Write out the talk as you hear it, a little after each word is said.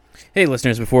Hey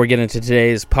listeners, before we get into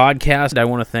today's podcast, I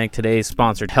want to thank today's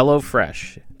sponsor,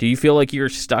 HelloFresh. Do you feel like you're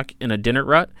stuck in a dinner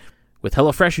rut? With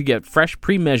HelloFresh, you get fresh,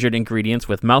 pre-measured ingredients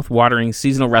with mouth-watering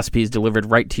seasonal recipes delivered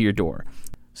right to your door.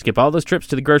 Skip all those trips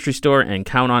to the grocery store and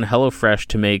count on HelloFresh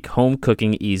to make home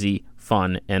cooking easy,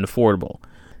 fun, and affordable.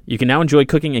 You can now enjoy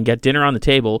cooking and get dinner on the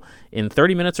table in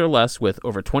 30 minutes or less with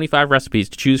over 25 recipes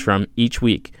to choose from each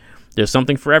week. There's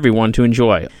something for everyone to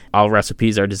enjoy. All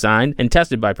recipes are designed and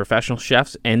tested by professional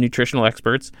chefs and nutritional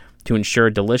experts to ensure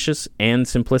delicious and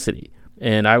simplicity.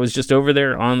 And I was just over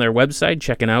there on their website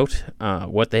checking out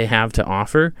what they have to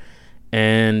offer.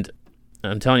 And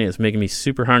I'm telling you, it's making me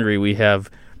super hungry. We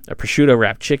have a prosciutto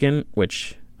wrapped chicken,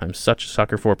 which I'm such a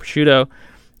sucker for prosciutto.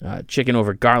 Chicken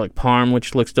over garlic parm,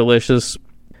 which looks delicious.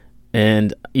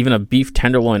 And even a beef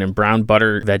tenderloin and brown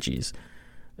butter veggies.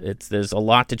 There's a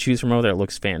lot to choose from over there. It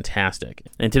looks fantastic.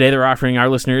 And today they're offering our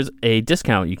listeners a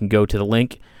discount. You can go to the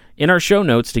link in our show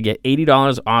notes to get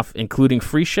 $80 off, including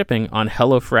free shipping on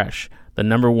HelloFresh, the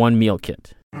 #1 meal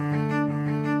kit.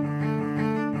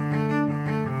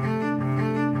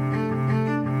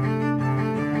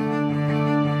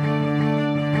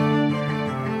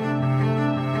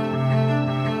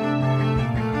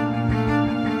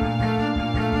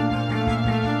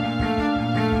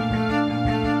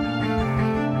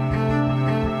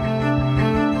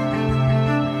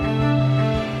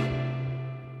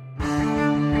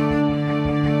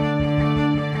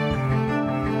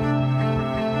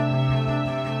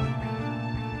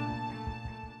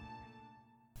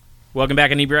 Welcome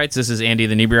back, Inebriates. This is Andy,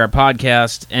 the Inebriate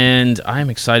Podcast, and I'm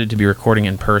excited to be recording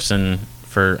in person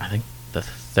for, I think, the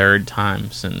third time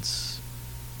since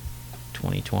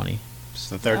 2020.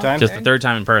 Just the third time? Just the third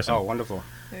time in person. Oh, wonderful.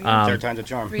 Third time's a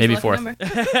charm. Maybe fourth.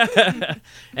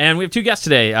 And we have two guests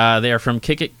today. They are from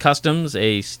Kick It Customs,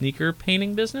 a sneaker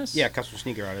painting business. Yeah, custom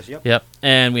sneaker artist, Yep.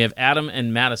 And we have Adam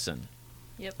and Madison.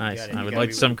 Yep. Nice. I would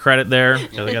like some credit there,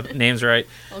 so they got the names right.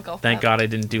 Thank God I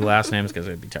didn't do last names because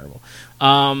it would be terrible.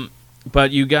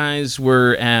 But you guys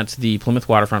were at the Plymouth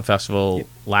Waterfront Festival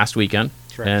last weekend,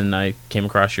 Correct. And I came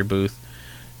across your booth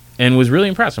and was really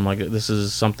impressed. I'm like, this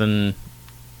is something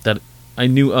that I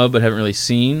knew of but haven't really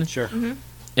seen. Sure. Mm-hmm.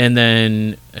 And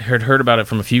then heard about it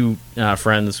from a few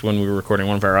friends when we were recording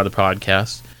one of our other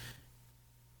podcasts.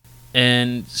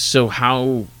 And so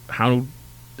how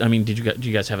I mean, do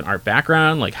you guys have an art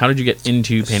background? Like, how did you get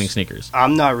into painting sneakers?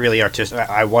 I'm not really artistic.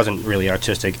 I wasn't really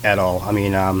artistic at all. I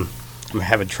mean, I'm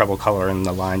having trouble coloring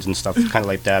the lines and stuff, kind of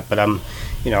like that. But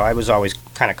I was always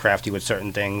kind of crafty with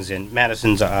certain things. And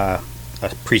Madison's a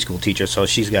preschool teacher, so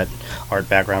she's got art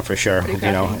background for sure.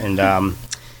 And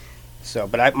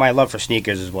but my love for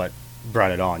sneakers is what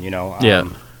brought it on.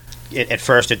 At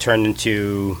first it turned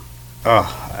into,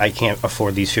 I can't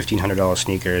afford these $1,500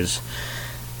 sneakers.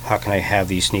 How can I have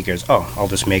these sneakers? Oh, I'll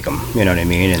just make them. You know what I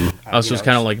mean? And so it's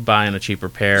kind of like buying a cheaper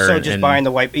pair. So just buying the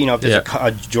white. If there's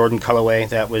a Jordan colorway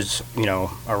that was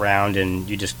around, and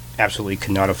you just absolutely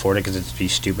could not afford it because it'd be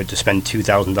stupid to spend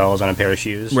 $2,000 on a pair of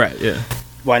shoes. Right. Yeah.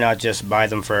 Why not just buy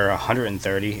them for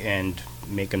 $130 and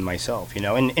make them myself?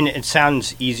 And it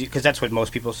sounds easy because that's what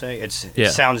most people say. It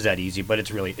sounds that easy, but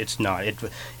it's not.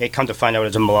 It come to find out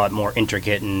it's a lot more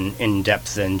intricate and in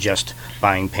depth than just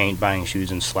buying paint, buying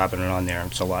shoes, and slapping it on there.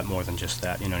 It's a lot more than just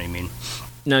that. You know what I mean?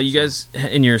 Now, you guys,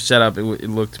 in your setup, it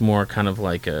looked more kind of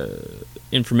like a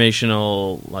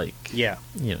informational, like... Yeah.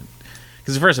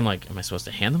 Because at first I'm like, am I supposed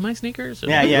to hand them my sneakers? Or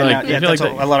Yeah. That's a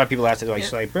lot of people ask it. Like,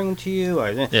 should I bring them to you?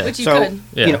 Or, Which you could.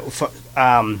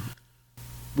 Yeah.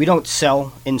 We don't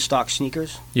sell in-stock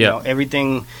sneakers. Yeah.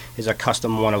 Everything is a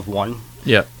custom one of one.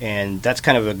 Yeah. And that's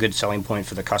kind of a good selling point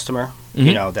for the customer.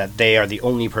 Mm-hmm. That they are the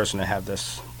only person to have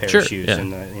this pair of shoes in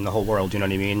the whole world. You know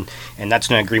what I mean? And that's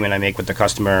an agreement I make with the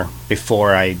customer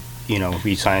before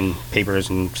we sign papers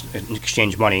and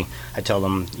exchange money. I tell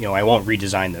them, I won't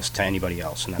redesign this to anybody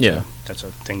else, and that's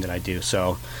a thing that I do.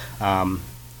 So,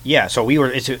 so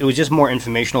it was just more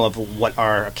informational of what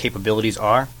our capabilities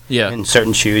are. Yeah. In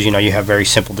certain shoes, you have very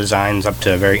simple designs up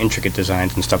to very intricate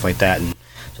designs and stuff like that, and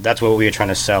so that's what we were trying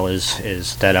to sell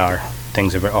is that our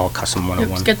things are all custom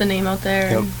 101. Just get the name out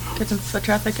there and get some foot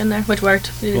traffic in there, which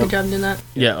worked. You did a good job doing that.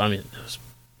 Yeah, I mean, it was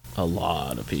a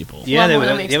lot of people. Yeah, there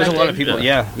was a lot of people.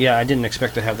 Yeah, I didn't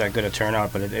expect to have that good a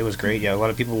turnout, but it was great. Yeah, a lot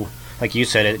of people, like you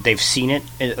said, they've seen it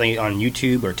on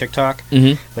YouTube or TikTok,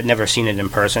 but never seen it in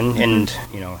person.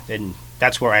 Mm-hmm. And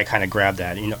that's where I kind of grabbed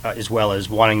that, as well as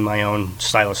wanting my own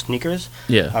style of sneakers.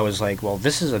 Yeah, I was like, well,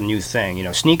 this is a new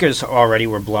thing. Sneakers already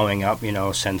were blowing up,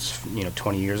 since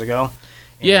 20 years ago.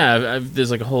 And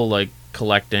there's like a whole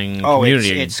collecting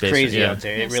community. It's crazy out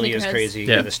there. It really is crazy.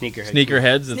 Yeah, the sneakerheads.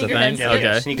 Sneakerheads is a thing.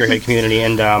 Yeah, sneakerhead community,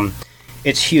 and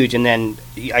it's huge. And then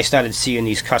I started seeing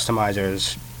these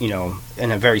customizers, you know,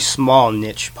 in a very small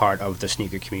niche part of the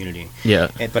sneaker community. Yeah.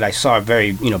 But I saw a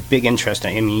very, you know, big interest.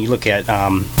 I mean, you look at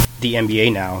the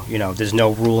NBA now, you know, there's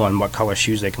no rule on what color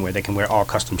shoes they can wear. They can wear all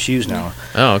custom shoes now.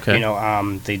 Oh, okay. You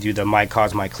know, they do the My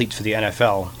Cause, My Cleats for the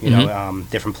NFL, you know,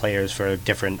 different players for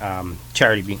different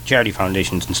charity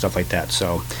foundations and stuff like that.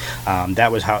 So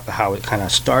that was how it kind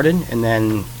of started. And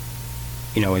then,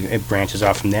 you know, it branches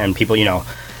off from there. And people, you know,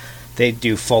 they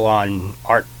do full-on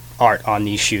art on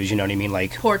these shoes, you know what I mean,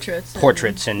 like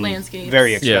portraits and landscapes,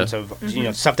 very expensive, you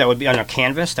know, stuff that would be on a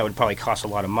canvas that would probably cost a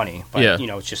lot of money, but you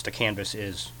know, it's just the canvas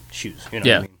is shoes, you know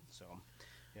what I mean.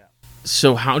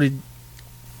 So how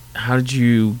did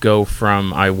you go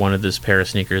from I wanted this pair of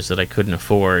sneakers that I couldn't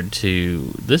afford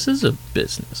to this is a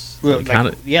business? Well,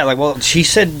 well, she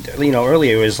said, you know,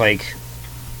 earlier it was like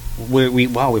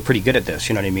we're pretty good at this,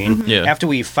 you know what I mean? Yeah. After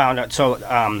we found out, so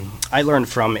I learned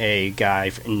from a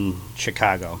guy in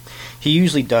Chicago. He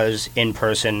usually does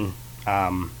in-person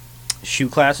shoe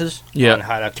classes on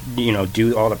how to, you know,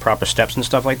 do all the proper steps and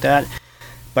stuff like that.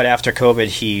 But after COVID,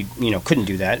 he, you know, couldn't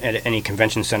do that at any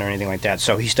convention center or anything like that.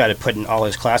 So he started putting all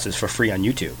his classes for free on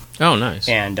YouTube. Oh, nice.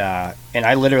 And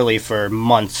I literally for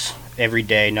months, every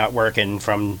day, not working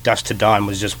from dusk to dawn,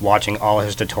 was just watching all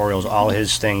his tutorials, all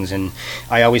his things, and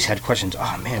I always had questions.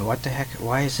 Oh man, what the heck?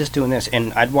 Why is this doing this?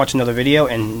 And I'd watch another video,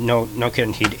 and no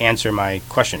kidding, he'd answer my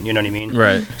question. You know what I mean?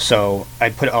 Right. So I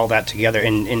put all that together,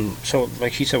 and so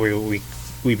like she said, we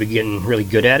were getting really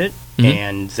good at it,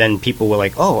 and then people were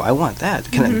like, "Oh, I want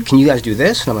that. Can you guys do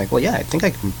this?" And I'm like, "Well, yeah, I think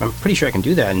I'm pretty sure I can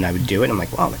do that." And I would do it. And I'm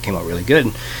like, "Wow, that came out really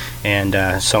good,"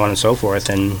 and so on and so forth.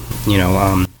 And you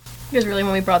know. Because really,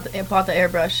 when we bought the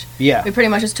airbrush, yeah, we pretty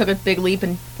much just took a big leap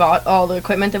and bought all the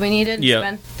equipment that we needed,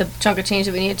 spent the chunk of change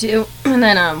that we needed to, and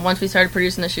then once we started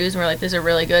producing the shoes, we were like, these are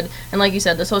really good. And like you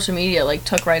said, the social media like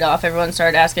took right off. Everyone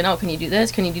started asking, oh, can you do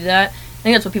this? Can you do that? I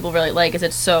think that's what people really like, is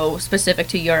it's so specific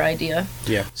to your idea.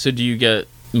 Yeah. So do you get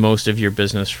most of your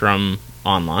business from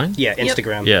online? Yeah,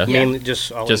 Instagram. Yep. Yeah. Mainly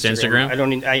just Instagram. I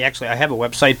don't need. I have a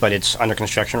website, but it's under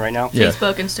construction right now. Yeah.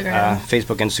 Facebook,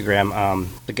 Instagram.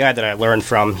 The guy that I learned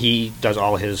from, he does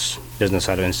all his business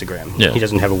out of Instagram. Yeah. He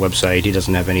doesn't have a website. He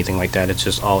doesn't have anything like that. It's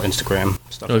just all Instagram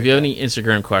stuff. So if you have any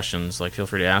Instagram questions, like feel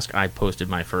free to ask. I posted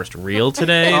my first reel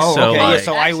today. Oh, so okay. like,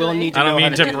 So I will need to. I don't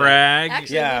mean to brag.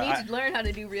 Actually, we need to learn how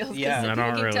to do reels. Yeah, I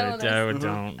don't really.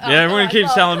 Don't. Oh, Yeah, everyone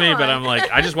keeps telling me, come but on. I'm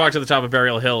like, I just walked to the top of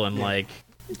Burial Hill and like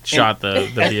shot the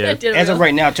view. As of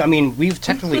right now, I mean, we've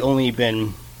technically only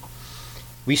been.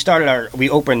 We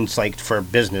opened like for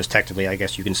business technically, I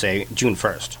guess you can say, June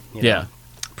 1st. You know? Yeah.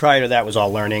 Prior to that was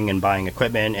all learning and buying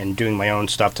equipment and doing my own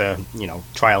stuff to, you know,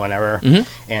 trial and error.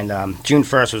 And June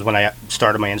 1st was when I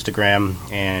started my Instagram,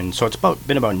 and so it's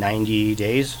been about 90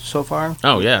 days so far.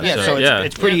 Oh yeah. Yeah, so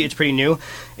it's pretty new.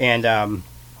 And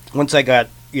once I got,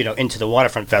 you know, into the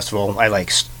Waterfront Festival, I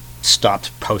like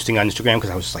stopped posting on Instagram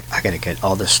because I was like, I gotta get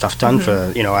all this stuff done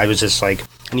for, you know, I was just like,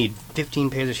 I need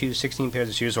 15 pairs of shoes, 16 pairs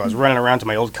of shoes. So I was running around to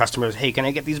my old customers, hey, can I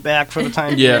get these back for the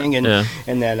time being? And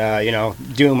then you know,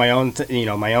 doing my own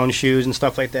my own shoes and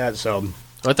stuff like that. So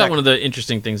I thought one of the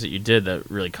interesting things that you did that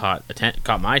really caught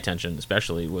my attention,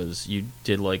 especially, was you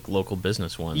did like local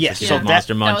business ones. Yes, like so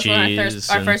Monster That was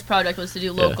Munchies. our first project was to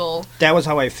do local. That was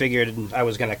how I figured I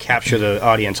was going to capture the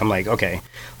audience. I'm like, okay,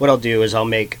 what I'll do is I'll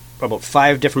make about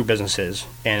 5 different businesses,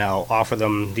 and I'll offer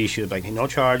them these shoes, like no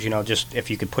charge, you know, just if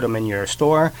you could put them in your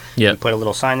store, you put a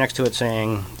little sign next to it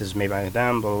saying, this is made by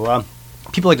them, blah, blah,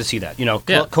 blah. People like to see that, you know,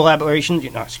 collaborations,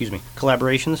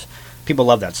 collaborations. People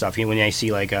love that stuff. You know, when they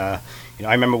see like, you know,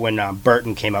 I remember when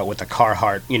Burton came out with the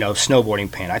Carhartt, you know,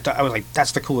 snowboarding pant. I was like,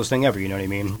 that's the coolest thing ever. You know what I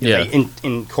mean? Yeah. They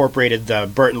incorporated the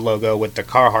Burton logo with the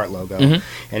Carhartt logo,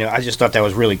 and I just thought that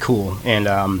was really cool. And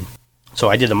so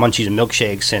I did the Munchies and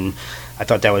milkshakes, and I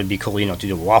thought that would be cool, you know, to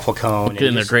do a waffle cone.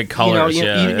 And they're great colors,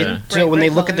 So when they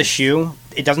look at the shoe,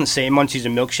 it doesn't say Munchies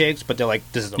and milkshakes, but they're like,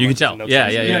 this is the you Munchies can and tell.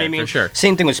 milkshakes. Yeah, you know what I mean? for sure.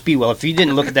 Same thing with Speedwell. If you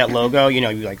didn't look at that logo, you know,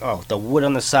 you'd be like, oh, the wood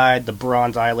on the side, the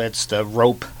bronze eyelets, the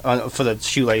rope for the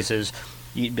shoelaces.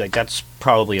 You'd be like, that's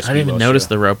probably a Speedwell I didn't even notice shoe.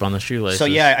 the rope on the shoelaces. So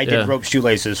yeah, I did rope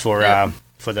shoelaces for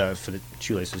the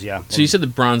shoelaces. Yeah. So you said the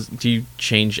bronze. Do you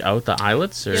change out the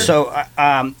eyelets? Or? So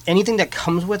anything that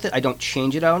comes with it, I don't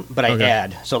change it out, but I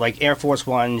add. So like Air Force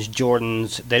Ones,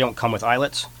 Jordans, they don't come with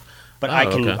eyelets, but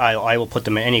I will put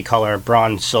them in any color: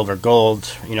 bronze, silver,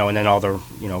 gold. You know, and then all the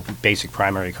basic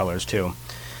primary colors too.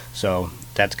 So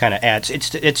that kind of adds.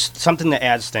 It's something that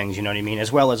adds things. You know what I mean?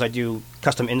 As well as I do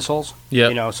custom insoles. Yeah.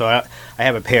 You know, so I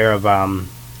have a pair of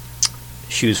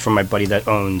shoes from my buddy that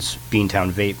owns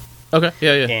Beantown Vape. Okay.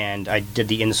 Yeah. And I did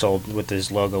the insole with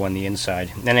his logo on the inside.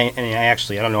 And I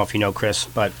actually, I don't know if you know Chris,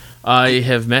 but I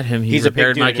have met him. He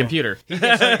repaired my computer. He's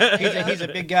a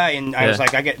big guy, and I was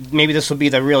like, maybe this will be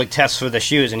the really test for the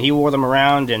shoes. And he wore them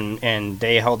around, and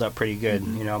they held up pretty good,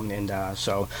 you know. And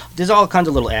so there's all kinds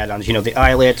of little add-ons, you know, the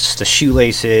eyelets, the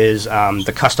shoelaces,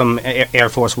 the custom Air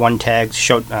Force One tags,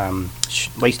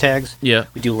 lace tags. Yeah,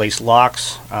 we do lace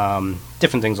locks,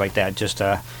 different things like that, just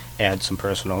to add some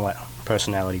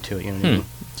personality to it. You know what I mean?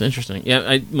 It's interesting.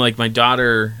 Yeah, like my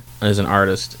daughter is an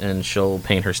artist, and she'll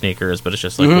paint her sneakers, but it's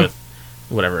just like with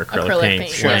whatever acrylic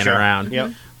paint laying around.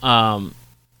 Yep.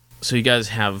 So you guys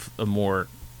have a more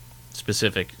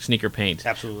specific sneaker paint.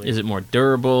 Absolutely. Is it more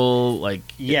durable? Like,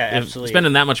 yeah, absolutely.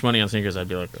 Spending that much money on sneakers, I'd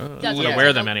be like, oh, I wouldn't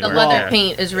wear them anywhere. The leather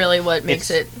paint is really what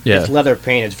makes it. Yeah. It's leather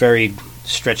paint. It's very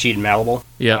stretchy and malleable.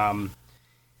 Yeah.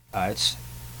 It's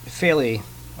fairly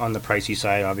on the pricey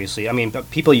side, obviously. I mean, but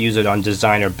people use it on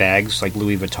designer bags, like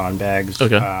Louis Vuitton bags,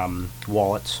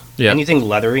 wallets, anything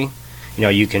leathery. You know,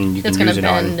 you can use it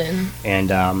on. And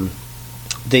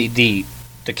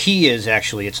the key is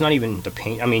actually, it's not even the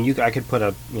paint. I mean, I could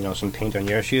put some paint on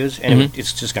your shoes, and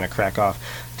it's just going to crack off.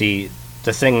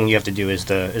 The thing you have to do is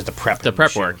the prep. The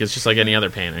prep work. It's just like any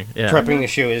other painting. Yeah. Prepping the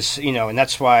shoe is, and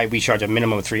that's why we charge a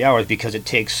minimum of 3 hours, because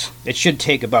it should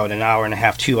take about an hour and a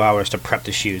half, 2 hours to prep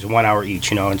the shoes, 1 hour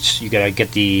each. You know, you gotta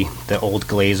get the old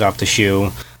glaze off the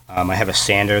shoe. I have a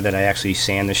sander that I actually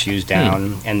sand the shoes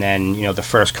down, and then the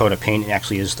first coat of paint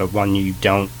actually is the one you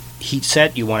don't heat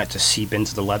set. You want it to seep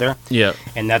into the leather. Yeah.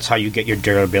 And that's how you get your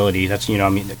durability. That's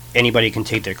anybody can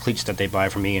take their cleats that they buy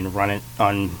from me and run it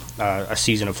on a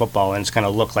season of football, and it's going to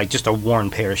look like just a worn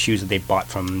pair of shoes that they bought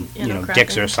from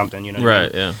Dick's or something. You know.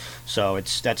 Right. Yeah. So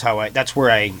that's where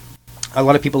a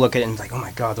lot of people look at it and like, oh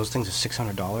my God, those things are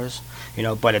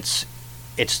 $600. But it's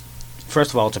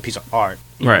first of all, it's a piece of art.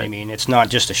 You know what I mean? It's not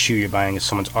just a shoe you're buying, it's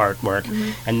someone's artwork.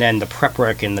 And then the prep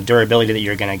work and the durability that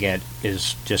you're going to get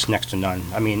is just next to none.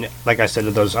 I mean, like I said,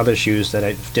 those other shoes that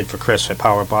I did for Chris at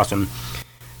Power of Boston,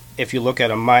 if you look at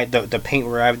them, the paint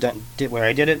where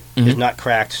I did it is not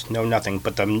cracked, no nothing.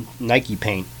 But the Nike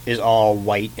paint is all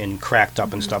white and cracked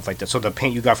up and stuff like that. So the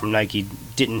paint you got from Nike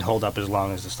didn't hold up as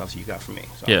long as the stuff you got from me.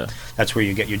 So that's where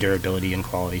you get your durability and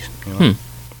quality.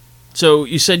 So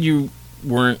you said you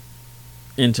weren't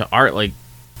into art, like,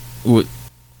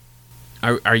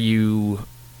 are you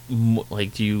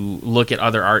like, do you look at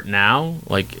other art now,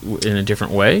 like, in a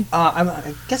different way?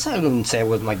 I guess I wouldn't say I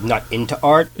was like not into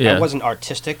art. I wasn't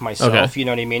artistic myself. Okay. You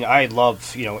know what I mean? I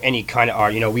love any kind of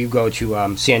art. We go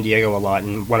to San Diego a lot,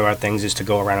 and one of our things is to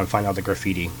go around and find all the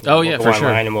graffiti. Oh yeah, we'll for go sure.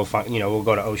 Online and we'll find we'll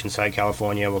go to Oceanside,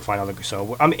 California. We'll find all the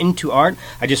so I'm into art.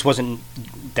 I just wasn't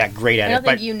that great at it. I don't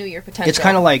think you knew your potential. It's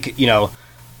kind of like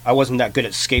I wasn't that good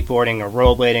at skateboarding or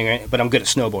rollerblading, but I'm good at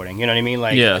snowboarding. You know what I mean?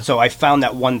 Like, so I found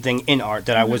that one thing in art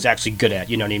that I was actually good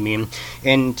at. You know what I mean?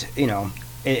 And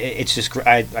it's just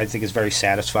I think it's very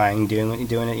satisfying doing it.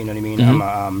 You know what I mean?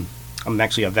 I'm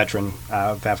actually a veteran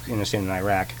of Afghanistan and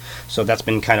Iraq, so that's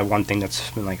been kind of one thing that's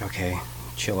been like, okay,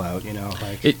 chill out.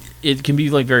 Like it can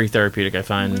be like very therapeutic. I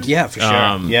find. Yeah, for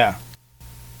sure.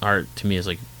 Art to me is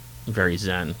like very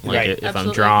zen. Like right. if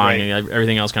I'm drawing,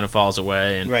 everything else kind of falls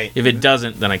away, and if it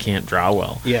doesn't, then I can't draw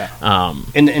well. Yeah.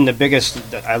 And the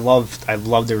biggest, I love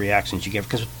the reactions you get,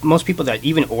 because most people that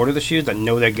even order the shoes that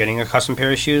know they're getting a custom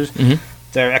pair of shoes,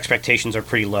 their expectations are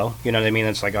pretty low. You know what I mean?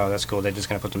 It's like, oh, that's cool. They're just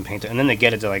gonna put some paint, and then they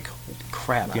get it. They're like,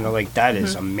 crap. Like that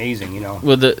is amazing.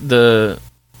 Well, the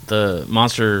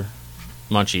Monster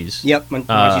Munchies. Yep.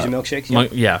 Munchies and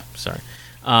milkshakes. Yep.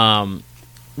 Sorry.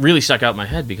 Really stuck out in my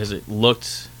head because it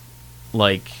looked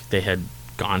like they had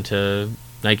gone to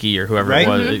Nike or whoever it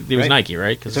was. It was Nike,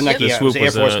 right? Because Nike, the swoop was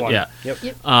Air Force One. Yeah.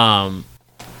 Yep.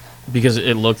 Because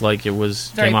it looked like it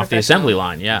came off the assembly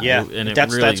line. Yeah. Yeah. And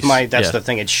that's the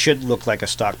thing. It should look like a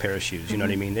stock pair of shoes. You know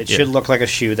what I mean? It should look like a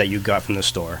shoe that you got from the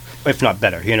store, if not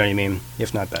better. You know what I mean?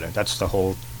 If not better. That's the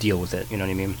whole deal with it. You know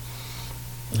what I mean?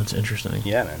 That's interesting.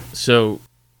 Yeah, man. So,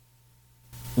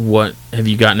 what have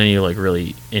you gotten any like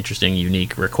really interesting,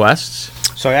 unique requests?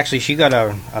 So actually, she got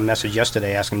a message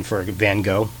yesterday asking for a Van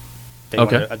Gogh. They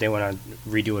want to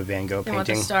redo a Van Gogh painting. They want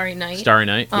the Starry Night. Starry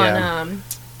Night on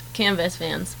canvas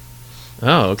vans.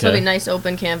 Oh, okay. So it'll be nice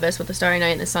open canvas with the Starry Night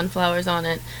and the sunflowers on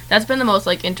it. That's been the most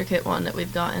like intricate one that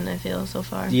we've gotten, I feel, so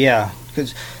far. Yeah,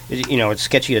 because it's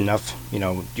sketchy enough.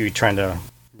 You're trying to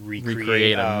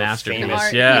recreate a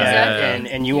masterpiece.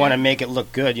 And you want to make it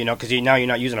look good, because now you're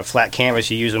not using a flat canvas,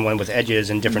 you're using one with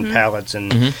edges and different palettes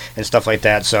and stuff like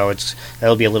that. So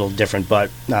that'll be a little different,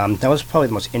 but that was probably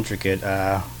the most intricate.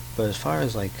 But as far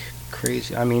as like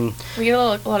crazy, I mean, we get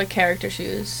a lot of character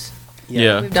shoes.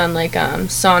 Yeah. We've done like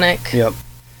Sonic. Yep.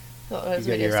 You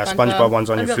got your SpongeBob ones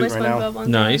on your feet right now.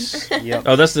 Nice. Yep.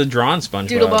 Oh, that's the drawn SpongeBob.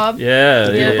 Doodle Bob. Yeah.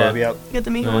 Doodle Bob, yep. Get the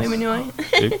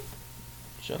Nice.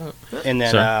 Shut up. And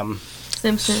then, Sorry.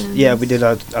 Simpsons. yeah, we did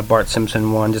a Bart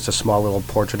Simpson one, just a small little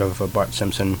portrait of a Bart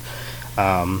Simpson.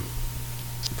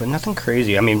 But nothing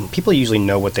crazy. I mean, people usually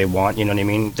know what they want, you know what I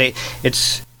mean?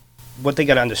 What they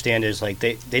got to understand is, like,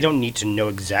 they don't need to know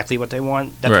exactly what they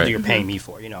want. That's Right. what you're paying me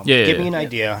for, you know? Yeah, Give yeah, me an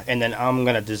idea, and then I'm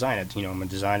going to design it. You know, I'm a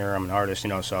designer, I'm an artist, you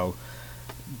know, so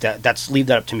that's leave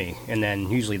that up to me. And then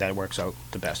usually that works out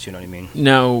the best, you know what I mean?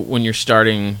 Now, when you're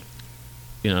starting,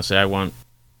 say I want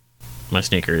my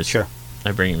sneakers. Sure.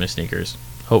 I bring you my sneakers.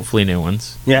 Hopefully new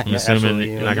ones. Yeah, I'm assuming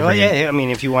absolutely. you're not gonna Oh, bring yeah, in- yeah, I mean,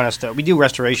 if you want us to, we do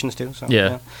restorations too. So,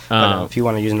 Yeah. But, if you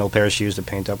want to use an old pair of shoes to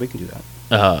paint up, we can do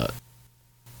that.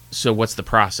 So what's the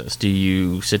process? Do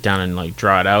you sit down and like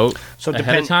draw it out So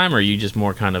ahead of time, or are you just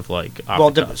more kind of like off Well,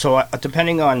 the cuff?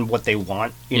 depending on what they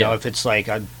want, you know, Yeah. if it's like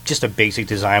just a basic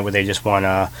design where they just want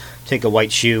to take a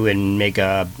white shoe and make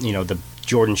the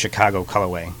Jordan Chicago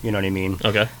colorway, you know what I mean?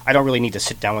 Okay. I don't really need to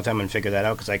sit down with them and figure that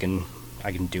out because I can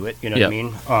do it, you know Yeah. what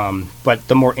I mean? But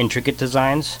the more intricate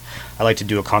designs, I like to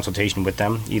do a consultation with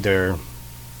them, either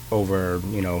over,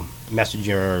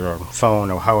 Messenger or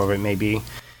phone or however it may be,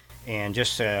 and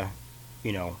just,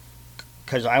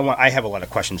 because I have a lot of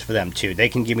questions for them too. They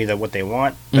can give me what they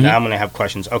want, but I'm going to have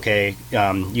questions. Okay,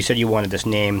 you said you wanted this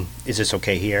name. Is this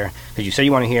okay here? Because you said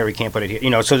you want it here, we can't put it here. You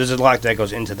know, so there's a lot that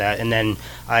goes into that, and then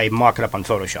I mock it up on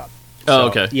Photoshop. Oh,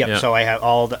 okay. Yep. Yeah. So I have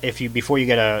all the before you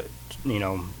get a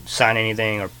sign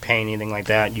anything or paint anything like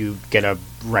that, you get a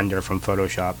render from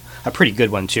Photoshop, a pretty good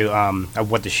one too, of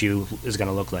what the shoe is going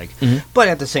to look like. But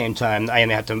at the same time, I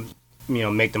have to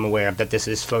make them aware that this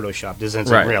is Photoshop. This isn't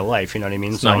Right. real life. You know what I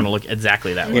mean? It's not going to look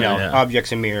exactly that way. Yeah.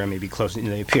 Objects in mirror may be closer than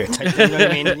they appear. Type thing, you know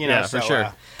what I mean? Yeah, for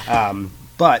sure.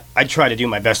 But I try to do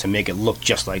my best to make it look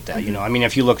just like that. You know, I mean,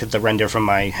 if you look at the render from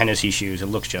my Hennessy shoes, it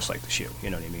looks just like the shoe. You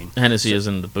know what I mean? Hennessy is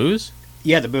in the booze?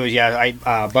 Yeah, the booze. Yeah,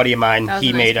 a buddy of mine, That was he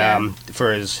a nice made pair.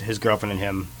 for his girlfriend and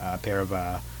him a pair of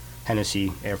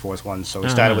Hennessy Air Force Ones. So we Oh,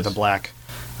 started with nice. a black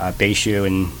base shoe,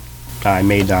 and I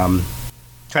made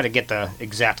try to get the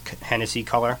exact Hennessy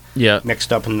color Yeah.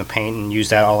 mixed up in the paint and use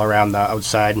that all around the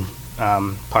outside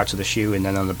parts of the shoe, and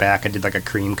then on the back I did like a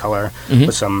cream color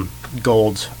with some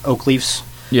gold oak leaves,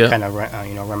 Yeah. kind of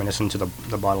reminiscent to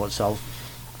the bottle itself,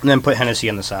 and then put Hennessy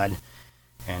on the side.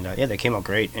 And they came out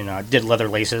great. And I did leather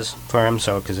laces for him,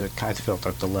 so because I felt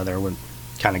like the leather would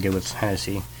kind of good with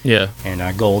Hennessy, Yeah. and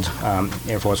gold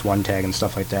Air Force One tag and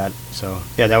stuff like that. So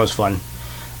yeah, that was fun.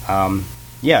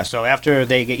 So after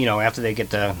they get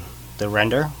the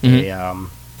render, they're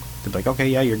like, okay,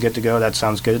 yeah, you're good to go. That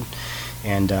sounds good.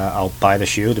 And I'll buy the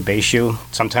shoe, the base shoe.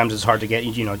 Sometimes it's hard to get.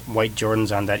 White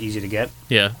Jordans aren't that easy to get.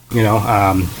 Yeah.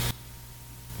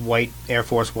 White Air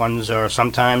Force Ones are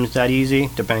sometimes that easy,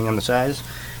 depending on the size.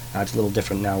 It's a little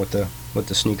different now with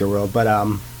the sneaker world, but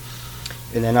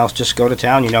and then I'll just go to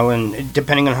town, and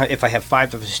depending on if I have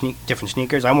 5 different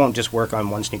sneakers, I won't just work on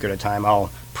one sneaker at a time.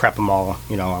 I'll prep them all.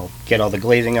 I'll get all the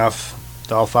glazing off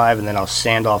all 5, and then I'll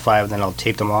sand all 5, and then I'll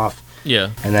tape them off, Yeah.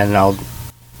 and then I'll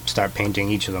start painting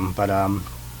each of them. But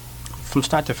from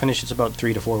start to finish, it's about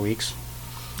 3 to 4 weeks.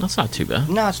 That's not too bad.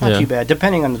 No, it's not Yeah. too bad,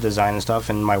 depending on the design and stuff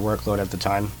and my workload at the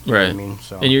time. You know what I Right. mean?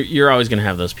 So. And you're always going to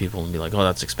have those people and be like, oh,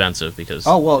 that's expensive because,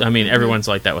 Oh, well- I mean, everyone's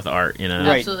like that with art, Right.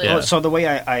 Absolutely. Yeah. Well, so the way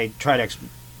I try to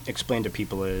explain to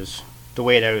people is, the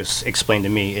way that was explained to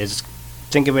me is,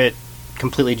 think of it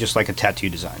completely just like a tattoo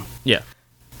design. Yeah.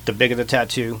 The bigger the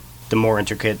tattoo, the more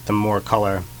intricate, the more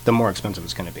color, the more expensive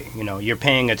it's going to be. You're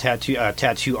paying a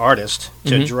tattoo artist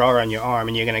to draw on your arm,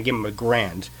 and you're going to give him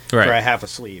 $1,000 Right. for a half a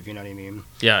sleeve. You know what I mean?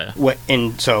 Yeah.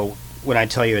 And so when I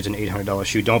tell you it's an $800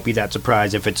 shoe, don't be that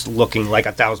surprised if it's looking like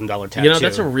a $1,000 tattoo.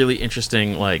 That's a really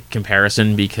interesting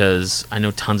comparison because I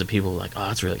know tons of people are like, oh,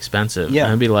 that's really expensive. Yeah.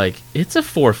 And I'd be like, it's a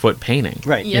 4-foot painting.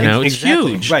 Right. Yeah. It's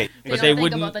Exactly. huge. Right. They But don't they think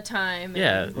wouldn't. about the time.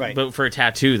 Yeah. and Right. But for a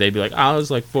tattoo, they'd be like, oh, it's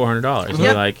like $400. And Yeah.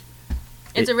 they're like,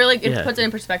 It yeah. puts it in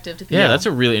perspective to people. yeah, that's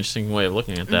a really interesting way of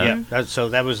looking at that. Yeah. So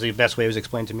that was the best way it was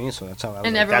explained to me. So that's how I was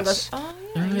And like, everyone that's, goes, oh,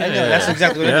 Yeah. yeah. I know, that's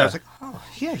exactly what it is. Yeah. I was like, oh,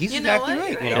 yeah, he's You know exactly what?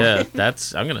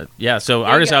 right. Yeah, so you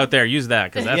artists go. out there, use that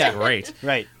because that's Yeah. great.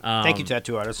 Right. Thank you,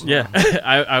 tattoo artists. Yeah,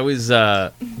 I was.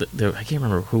 I can't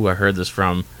remember who I heard this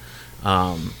from.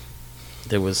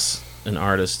 There was an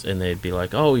artist, and they'd be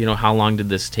like, "Oh, how long did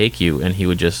this take you?" And he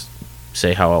would just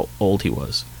say how old he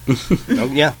was Oh,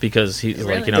 yeah. because he's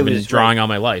Really? like, I've been It was- drawing all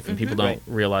my life, and people don't Right.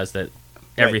 realize that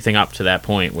everything up to that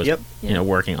point was, Yep.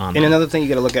 working on. And that. another thing you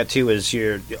got to look at too is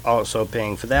you're also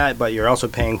paying for that, but you're also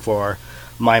paying for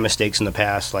my mistakes in the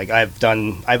past. Like I've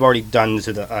already done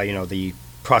to the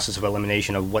process of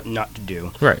elimination of what not to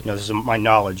do. Right. You know, this is my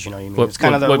knowledge. You know what I mean? What, it's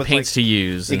kind of what paints to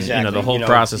use. And, exactly. You know, the whole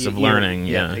process of learning.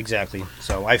 Yeah. Exactly.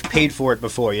 So I've paid for it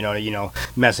before. You know,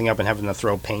 messing up and having to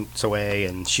throw paints away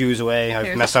and shoes away.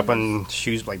 I've messed up on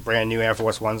shoes like brand new Air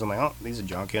Force Ones. I'm like, oh, these are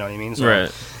junk. You know what I mean? So,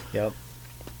 right. Yep.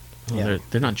 Well,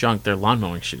 they're not junk. They're lawn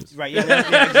mowing shoes. Right. Yeah.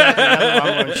 Exactly.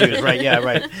 Lawn mowing shoes. Right. Yeah.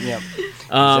 Right. Yeah.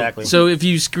 Exactly. So if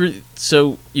you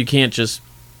so you can't just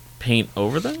paint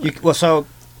over them. So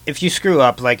if you screw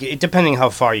up, like depending how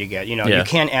far you get, you know, Yeah. you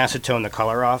can acetone the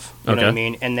color off. You know what I Okay.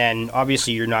 mean? And then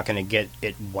obviously you're not going to get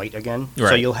it white again. So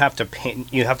Right. you'll have to paint.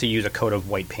 You have to use a coat of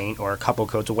white paint or a couple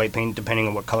coats of white paint, depending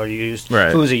on what color you used. Right.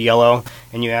 If it was a yellow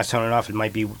and you acetone it off, it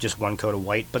might be just one coat of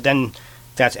white. But then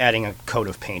that's adding a coat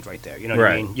of paint right there. You know what I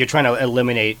Right. mean? You're trying to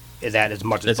eliminate that as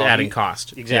much as That's possible. adding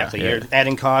cost. Exactly. Yeah, You're yeah.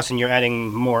 adding cost, and you're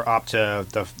adding more up to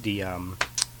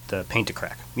the paint to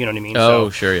crack. You know what I mean? Oh,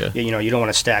 sure, yeah. You know, you don't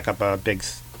want to stack up a big,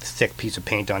 thick piece of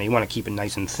paint on it. You want to keep it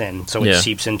nice and thin, so it Yeah.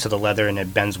 seeps into the leather and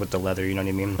it bends with the leather. You know what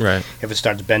I mean? Right. If it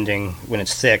starts bending when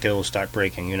it's thick, it will start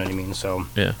breaking. You know what I mean? So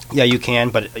Yeah. yeah, you can,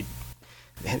 but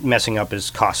messing up is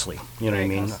costly. You know Very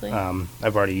what I mean? costly.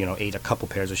 I've already ate a couple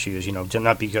pairs of shoes. You know,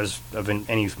 not because of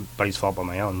anybody's fault but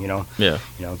my own. You know. Yeah.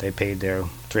 You know, they paid their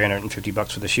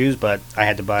 $350 for the shoes, but I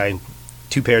had to buy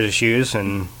 2 pairs of shoes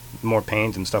and more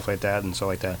paint and stuff like that and so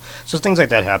like that. So things like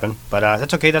that happen, but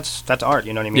that's okay. That's art.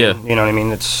 You know what I mean? Yeah. You know what I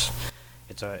mean? It's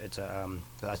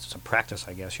a practice,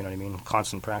 I guess. You know what I mean?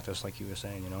 Constant practice, like you were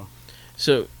saying. You know.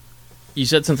 So you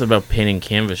said something about painting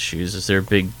canvas shoes. Is there a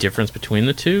big difference between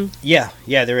the two? Yeah,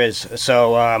 there is.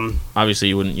 So Obviously,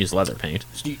 you wouldn't use leather paint.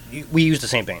 we use the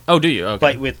same paint. Oh, do you? Okay.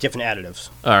 But with different additives.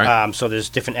 All right. So there's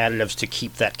different additives to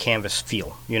keep that canvas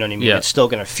feel. You know what I mean? Yeah. It's still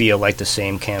going to feel like the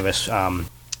same canvas.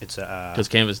 It's a Because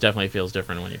canvas definitely feels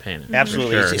different when you paint it.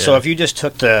 absolutely. For sure, So yeah. if you just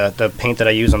took the paint that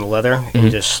I use on the leather Mm-hmm.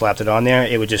 and just slapped it on there,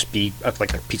 it would just be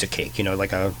like a piece of cake. You know,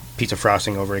 like a piece of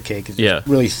frosting over a cake. It's Yeah.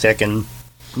 really thick and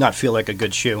not feel like a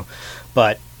good shoe.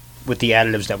 But with the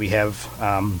additives that we have,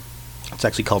 it's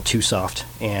actually called Too Soft,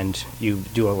 and you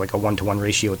do a 1-to-1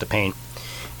 ratio with the paint,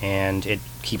 and it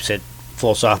keeps it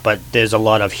full soft. But there's a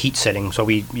lot of heat setting, so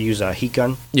we use a heat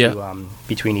gun to,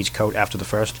 between each coat after the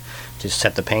first to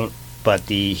set the paint. But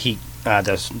the heat,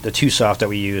 the Too Soft that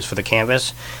we use for the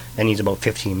canvas, that needs about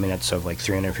 15 minutes of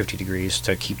 350 degrees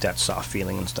to keep that soft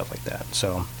feeling and stuff like that.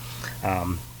 So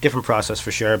different process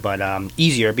for sure, but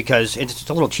easier because it's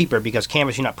a little cheaper because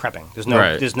canvas you're not prepping. There's no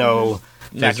Right. there's no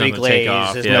There's factory nothing to take glaze.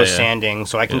 off. There's Yeah, no yeah. sanding,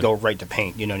 so I can Yeah. go right to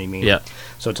paint. You know what I mean? Yeah.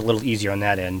 So it's a little easier on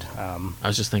that end. I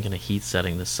was just thinking of heat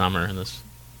setting this summer and this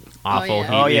awful yeah.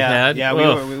 heat Oh we've yeah, had. yeah.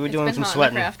 Ugh. We were It's doing been some hot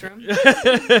sweating. in the craft room.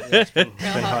 It's been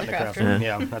Real hot in the craft room.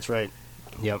 Yeah, that's right.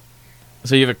 Yep.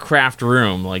 So you have a craft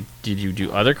room. Did you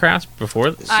do other crafts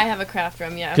before this? I have a craft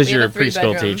room, yeah. 'Cause We have you're a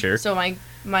preschool 3-bedroom, teacher. So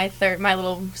my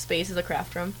little space is a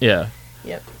craft room. Yeah.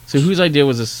 Yep. So whose idea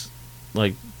was this,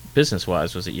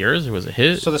 business-wise? Was it yours or was it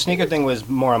his? So the sneaker thing was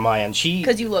more on my end.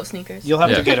 Because you love sneakers. You'll have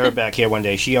Yeah. to get her back here one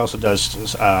day. She also does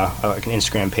an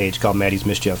Instagram page called Maddie's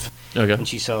Mischief, Okay. and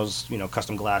she sells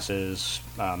custom glasses,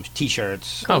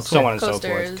 T-shirts, Oh, so cool. on and so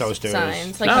Coasters, forth. Coasters,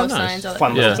 signs, Oh, house nice. signs, all that fun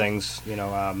kind little of stuff.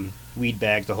 things. Weed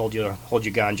bags to hold your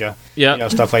ganja. Yeah.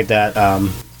 Stuff like that.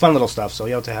 Fun little stuff. So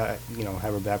you'll have to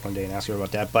have her back one day and ask her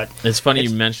about that. But It's funny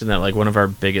It's- you mentioned that. One of our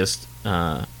biggest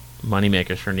money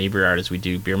makers for Inebriar Art is we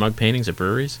do beer mug paintings at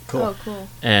breweries. cool. Oh, cool.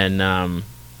 And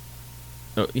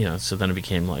so then it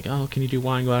became oh, can you do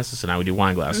wine glasses? So now we do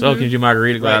wine glasses. Mm-hmm. Oh, can you do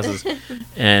margarita Right. glasses?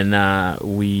 And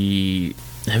we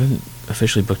haven't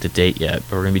officially booked a date yet,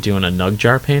 but we're gonna be doing a nug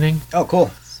jar painting. Oh,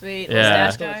 cool. Sweet. Yeah.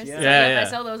 Mustache guys. Yeah. Yeah. I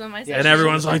sell those on my site. And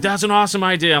everyone's like, "That's an awesome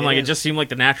idea." I'm It like, is. it just seemed like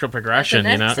the natural progression, That's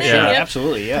the you know? next For thing, sure. Yep.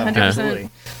 Absolutely. Yeah. 100%. Absolutely.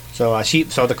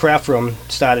 So the craft room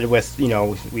started with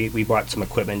we bought some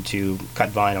equipment to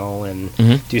cut vinyl and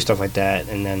Mhm. do stuff like that,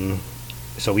 and then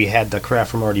so we had the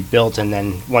craft room already built, and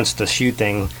then once the shoe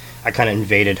thing, I kind of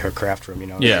invaded her craft room.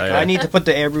 Yeah, yeah. I need to put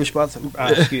the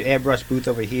airbrush booth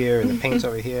over here and the paints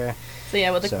over here. So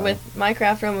yeah, with So- with my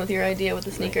craft room, with your idea with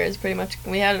the sneakers, pretty much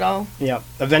we had it all. Yeah.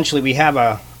 Eventually, we have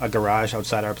a garage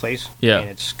outside our place. Yeah. And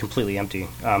it's completely empty.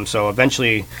 So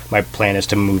eventually, my plan is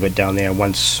to move it down there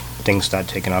once things start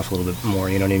taking off a little bit more.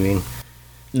 You know what I mean?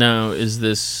 Now, is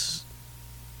this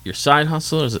your side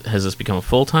hustle, or has this become a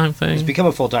full-time thing? It's become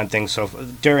a full time thing. So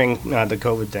during the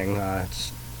COVID thing,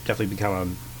 it's definitely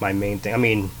become my main thing. I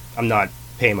mean, I'm not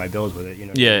paying my bills with it. You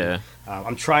know. what I Yeah, mean? yeah.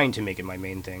 I'm trying to make it my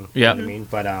main thing. Yeah. You know what I mean?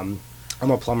 But I'm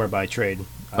a plumber by trade.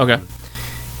 Okay.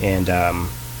 And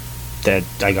that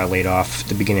I got laid off at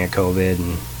the beginning of COVID,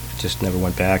 and just never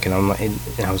went back. And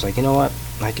I was like, you know what?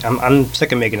 Like, I'm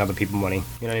sick of making other people money.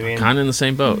 You know what I mean? Kind of in the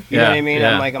same boat. You know what I mean?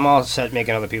 Yeah. I'm all set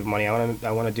making other people money.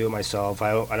 I want to do it myself.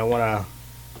 I don't want to.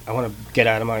 I want to get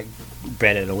out of my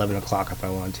bed at 11 o'clock if I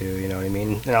want to. You know what I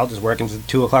mean? And I'll just work until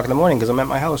 2 o'clock in the morning because I'm at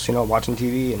my house. You know, watching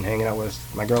TV and hanging out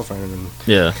with my girlfriend. And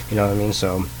yeah. You know what I mean?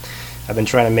 So I've been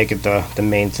trying to make it the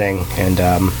main thing. And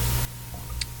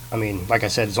I mean, like I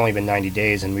said, it's only been 90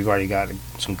 days, and we've already got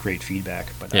some great feedback.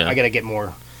 But I got to get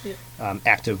more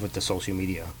active with the social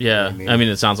media. Yeah, you know I mean,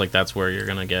 it sounds like that's where you're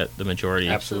going to get the majority.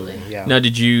 Absolutely, yeah. Now,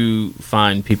 did you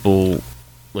find people,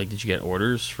 like, did you get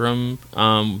orders from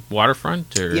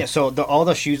Waterfront? Or? Yeah, so all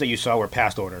the shoes that you saw were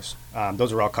past orders.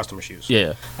 Those were all customer shoes.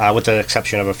 Yeah. With the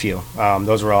exception of a few.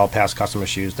 Those were all past customer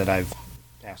shoes that I've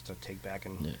asked to take back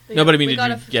and. Yeah. No, but I mean, did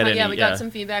you get any? Yeah, we got some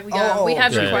feedback. We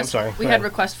had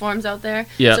request forms out there.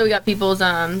 Yeah. So we got people's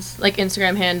like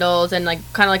Instagram handles and like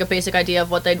kind of like a basic idea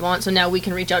of what they'd want. So now we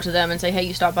can reach out to them and say, hey,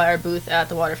 you stopped by our booth at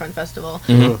the Waterfront Festival,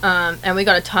 and we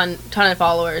got a ton of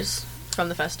followers from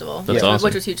the festival, That's awesome.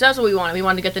 which was huge. That's what we wanted. We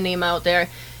wanted to get the name out there,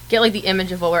 get like the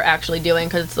image of what we're actually doing,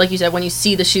 because like you said, when you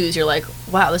see the shoes, you're like,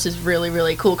 wow, this is really,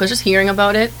 really cool. Because just hearing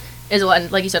about it is a lot. And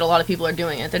like you said, a lot of people are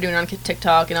doing it. They're doing it on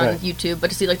TikTok and on YouTube, but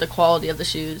to see like the quality of the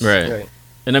shoes, right.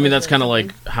 And I mean, that's kind of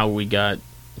like how we got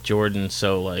Jordan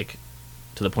so like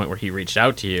to the point where he reached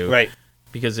out to you, right?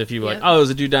 Because if you were like, oh, there's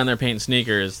a dude down there painting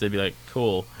sneakers, they'd be like,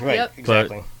 cool. Right,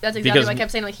 exactly. That's exactly what I kept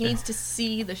saying. Like, he needs to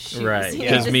see the shoes. Right,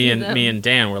 because me and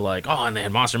Dan were like, oh, and they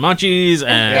had Monster Munchies,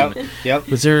 and yep.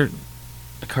 Was there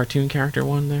a cartoon character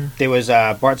one there? There was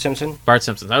Bart Simpson. Bart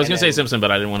Simpson. I was going to say Simpson,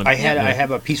 but I didn't want to. I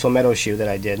have a Peaceful Meadows shoe that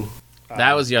I did.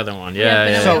 That was the other one.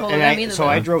 Yeah. So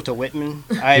I drove to Whitman.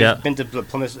 I've been to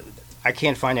Plymouth. I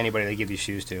can't find anybody to give these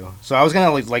shoes to. So I was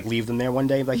gonna like leave them there one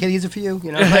day, like, hey, these are for you.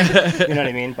 You know, like, you know what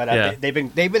I mean. But they've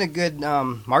been a good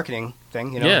marketing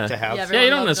thing, you know, to have. Yeah, you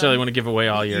don't necessarily want to give away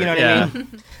all your. You know what I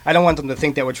mean? I don't want them to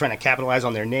think that we're trying to capitalize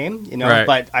on their name, you know. Right.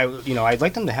 But I'd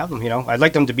like them to have them. You know, I'd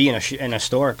like them to be in a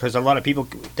store, because a lot of people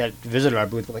that visited our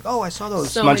booth were like, oh, I saw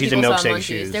those Munchies and Milkshake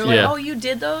shoes. They were like, oh, you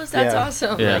did those? That's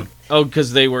awesome. Yeah. Like, oh,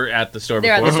 because they were at the store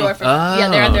before. They're at the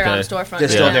storefront. They're on the storefront. They're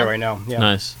still there right now. Yeah.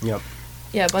 Nice. Yep.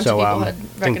 Yeah, a bunch of people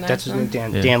had recognized them.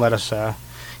 Dan let us.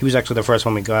 He was actually the first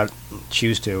one we got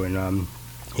shoes to, and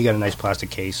he got a nice plastic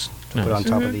case to put on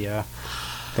top of the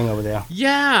thing over there.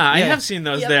 Yeah, I have seen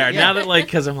those there. Now that, like,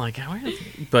 because I'm like,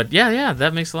 but yeah,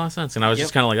 that makes a lot of sense. And I was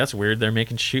just kind of like, that's weird. They're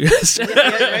making shoes.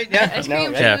 Ice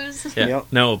cream shoes. Yeah.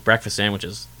 No, breakfast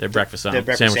sandwiches. Their breakfast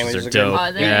sandwiches are dope.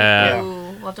 dope.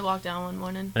 We'll have to walk down one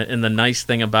morning. And the nice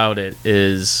thing about it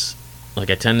is, like,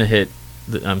 I tend to hit.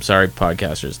 I'm sorry,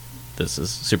 podcasters. This is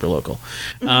super local.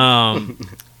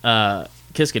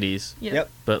 Kiskadis. Yep.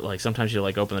 But like sometimes you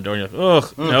like open the door and you're like,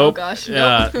 ugh, nope. Oh gosh.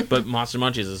 Nope. But Monster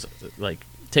Munchies is like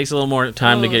takes a little more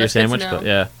time to get your sandwich, but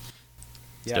it's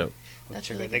dope.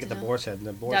 They get the boar's head.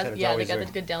 The boar's head is always they got there.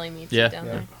 the good deli meats down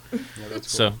there. That's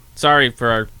So cool. sorry for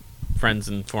our friends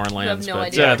in foreign lands, no but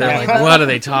idea. they're like, what are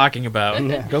they talking about?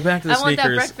 Go back to the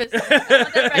sneakers. I want that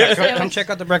breakfast. Come check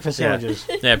out the breakfast sandwiches.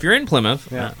 Yeah, if you're in Plymouth,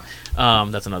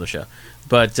 that's another show.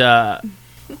 But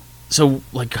so,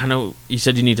 like, kind of, you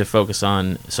said you need to focus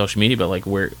on social media, but like,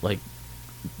 where, like,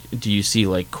 do you see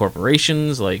like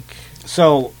corporations, like?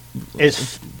 So,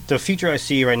 it's the future I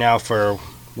see right now for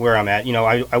where I'm at. You know,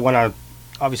 I want to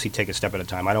obviously take a step at a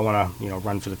time. I don't want to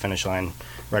run for the finish line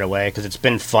right away, because it's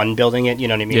been fun building it. You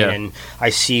know what I mean? Yeah. And I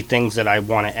see things that I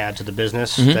want to add to the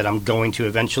business that I'm going to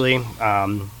eventually.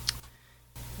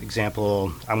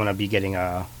 Example, I'm going to be getting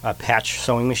a patch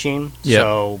sewing machine.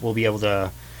 So we'll be able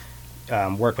to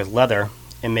work with leather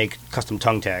and make custom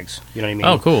tongue tags. You know what I mean?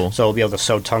 Oh, cool. So we'll be able to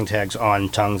sew tongue tags on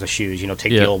tongues of shoes. You know,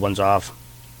 take the old ones off,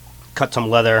 cut some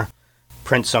leather,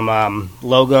 print some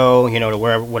logo, to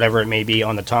wherever, whatever it may be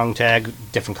on the tongue tag,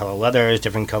 different color leathers,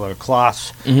 different color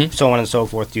cloths, so on and so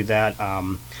forth. Do that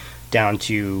down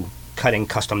to cutting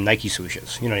custom Nike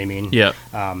swooshes. You know what I mean? Yeah.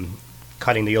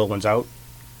 Cutting the old ones out,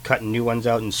 cutting new ones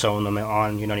out, and sewing them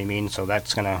on. You know what I mean? So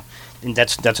that's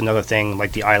that's another thing,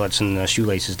 like the eyelets and the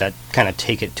shoelaces that kind of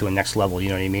take it to a next level. You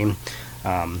know what I mean?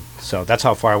 So that's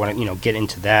how far I want to get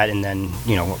into that, and then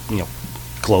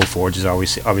Glow Forge is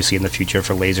obviously in the future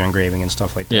for laser engraving and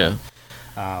stuff like that.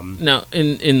 Yeah. Now,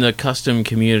 in the custom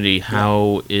community,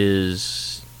 how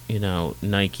is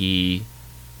Nike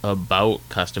about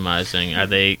customizing? Are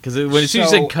they, because when you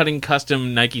said cutting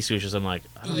custom Nike swooshes, I'm like,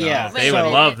 I don't know, they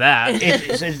would love that.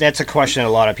 That's a question a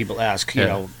lot of people ask.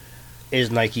 Is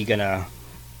Nike gonna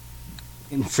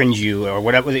infringe you or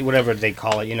whatever they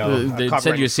call it. They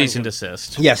send you a cease and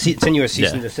desist. Yeah, send you a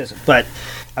cease and desist. But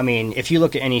I mean, if you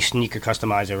look at any sneaker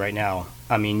customizer right now,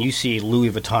 I mean, you see Louis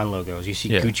Vuitton logos, you see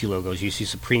Gucci logos, you see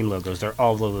Supreme logos. They're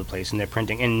all over the place, and they're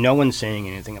printing, and no one's saying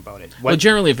anything about it. Well,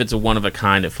 generally, if it's a one of a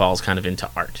kind, it falls kind of into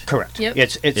art. Correct. Yep.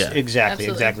 It's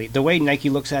exactly the way Nike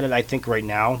looks at it. I think right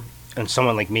now, and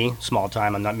someone like me, small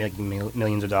time, I'm not making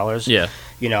millions of dollars. Yeah.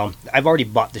 I've already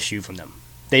bought the shoe from them.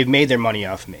 They've made their money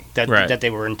off of me that they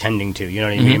were intending to. You know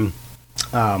what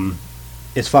I mean?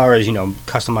 As far as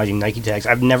customizing Nike tags,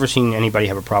 I've never seen anybody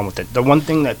have a problem with it. The one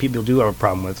thing that people do have a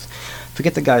problem with,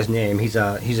 forget the guy's name. He's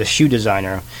a shoe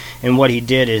designer, and what he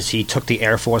did is he took the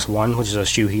Air Force One, which is a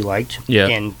shoe he liked,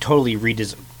 and totally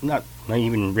not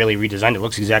even really redesigned it.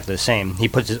 Looks exactly the same. He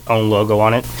puts his own logo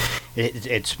on it.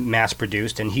 It's mass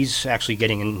produced, and he's actually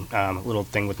getting a little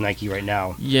thing with Nike right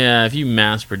now. Yeah, if you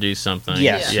mass produce something.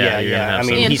 Yes, yeah. I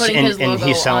mean, he's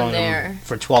selling them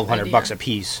for $1,200 a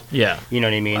piece. Yeah, you know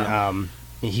what I mean. Wow.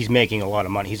 He's making a lot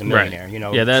of money. He's a millionaire.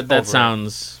 Right. Yeah, that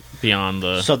sounds beyond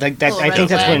the. So I think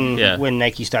that's when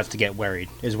Nike starts to get worried,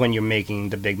 is when you're making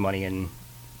the big money and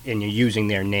you're using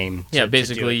their name.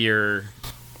 Basically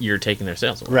you're taking their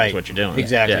sales away. Right. Is what you're doing.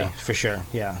 Exactly, for sure.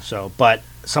 Yeah. So, but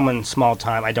someone small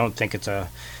time, I don't think it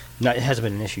hasn't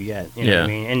been an issue yet. You know what I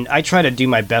mean? And I try to do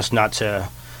my best not to,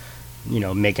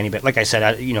 make anybody. Like I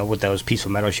said, with those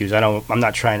Peaceful Meadow shoes, I'm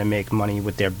not trying to make money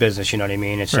with their business. You know what I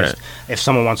mean? It's just if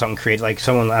someone wants something creative, like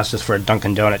someone asked us for a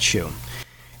Dunkin' Donuts shoe,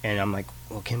 and I'm like,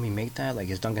 well, can we make that? Like,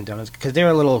 is Dunkin' Donuts, because they're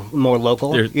a little more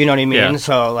local. You know what I mean? Yeah.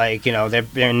 So like,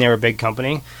 they're a big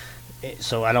company.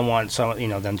 So I don't want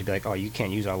them to be like, oh, you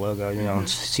can't use our logo,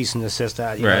 cease and desist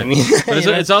that. You know what I mean? But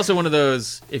it's also one of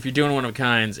those, if you're doing one of a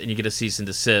kinds and you get a cease and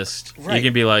desist, you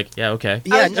can be like, yeah, okay.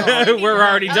 Yeah, we're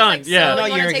already done. No,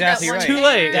 you're exactly right. Too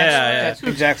late. That's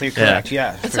exactly correct.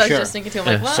 Yeah, that's what I was just thinking too. I'm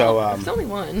like, well, it's only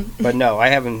one. But no, I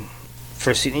haven't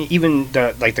foreseen, even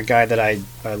the guy that I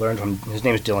learned from, his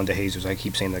name is Dylan DeJesus. I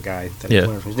keep saying the guy that I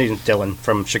learned from. His name is Dylan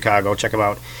from Chicago. Check him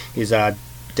out. He's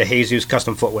DeJesus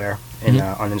Custom Footwear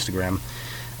on Instagram.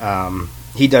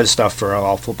 He does stuff for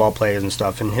all football players and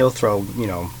stuff, and he'll throw,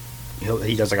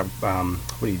 he does like a,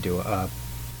 what do you do?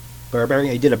 Burberry?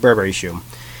 He did a Burberry shoe.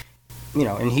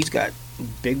 And he's got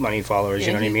big money followers,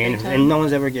 you know what I mean? And no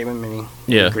one's ever gave him any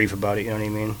grief about it, you know what I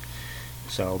mean?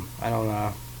 So, I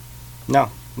don't, no.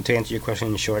 To answer your question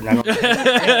in short, I don't.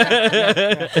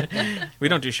 We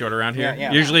don't do short around here.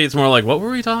 Yeah. Usually it's more like, what were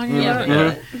we talking about?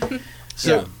 Mm-hmm.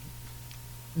 So,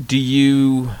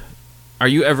 are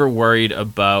you ever worried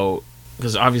about,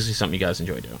 because obviously something you guys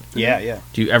enjoy doing. Yeah.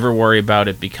 Do you ever worry about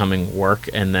it becoming work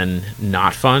and then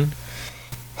not fun?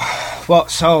 Well,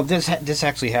 so this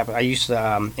actually happened. I used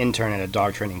to intern at a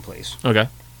dog training place. Okay.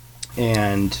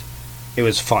 And it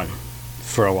was fun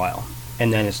for a while.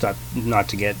 And then it's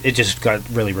it just got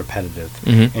really repetitive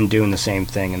and doing the same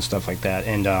thing and stuff like that.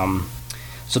 And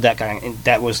so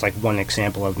that was like one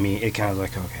example of me. It kind of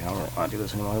like, okay, I don't want to do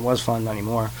this anymore. It was fun, not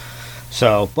anymore.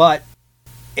 So, but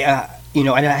and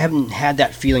I haven't had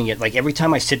that feeling yet. Like every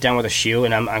time I sit down with a shoe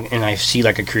and I see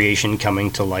like a creation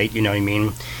coming to light, you know what I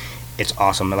mean? It's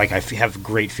awesome. Like I have a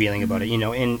great feeling about it,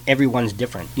 and everyone's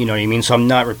different, you know what I mean? So I'm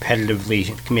not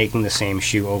repetitively making the same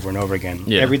shoe over and over again.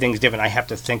 Yeah. Everything's different. I have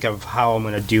to think of how I'm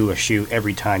going to do a shoe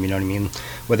every time, you know what I mean?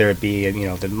 Whether it be,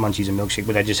 the Munchies and Milkshake,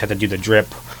 but I just have to do the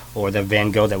drip or the Van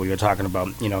Gogh that we were talking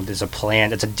about. There's a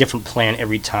plan. It's a different plan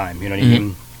every time, you know what I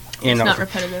mean? It's not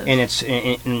repetitive.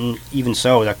 And and even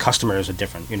so, the customers are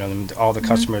different. All the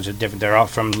customers are different. They're all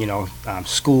from,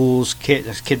 schools,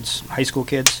 kids, high school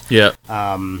kids. Yeah.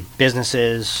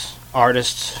 Businesses,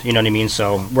 artists, you know what I mean?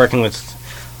 So working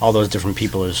with all those different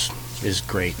people is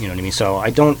great, you know what I mean? So I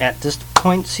don't, at this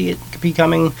point, see it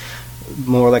becoming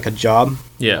more like a job.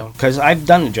 Yeah. Because I've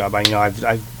done the job.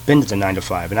 I've been to the 9 to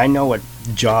 5, and I know what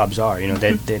jobs are. It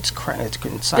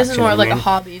sucks. This is more like a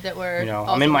hobby that we're.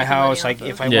 I'm in my house. Like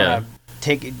if I want to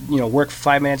take, work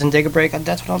 5 minutes and take a break,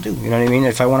 that's what I'll do. You know what I mean?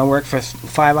 If I want to work for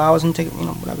 5 hours and take,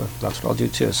 whatever, that's what I'll do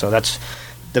too. So that's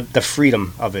the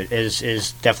freedom of it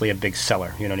is definitely a big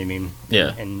seller. You know what I mean?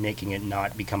 Yeah. And making it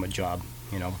not become a job.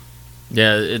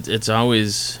 Yeah, it's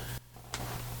always.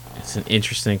 It's an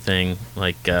interesting thing,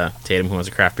 like Tatum, who has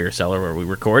a craft beer cellar where we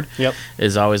record,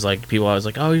 is always like, people always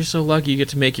like, oh, you're so lucky you get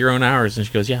to make your own hours. And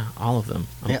she goes, yeah, all of them.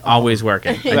 I'm always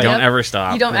working. I don't ever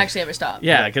stop. You don't actually ever stop.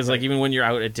 Yeah, because like even when you're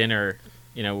out at dinner,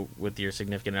 with your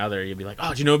significant other, you'd be like,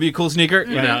 oh, do you know it'd be a cool sneaker?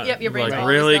 Your brain's like,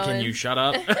 really? Can you shut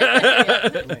up?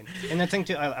 And the thing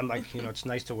too, I'm like, it's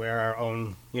nice to wear our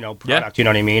own, product, you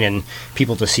know what I mean? And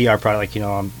people to see our product,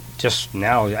 just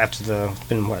now, after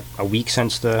been a week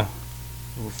since the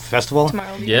festival.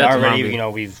 Tomorrow. Already,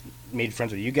 we've made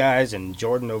friends with you guys and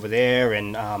Jordan over there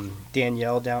and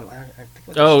Danielle down. I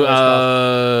think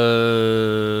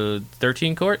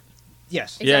 13 Court.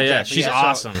 Yes. Yeah. She's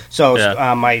awesome. So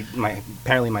yeah. My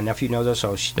apparently my nephew knows her,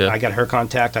 so I got her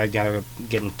contact. I got to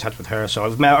get in touch with her. So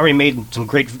I've already made some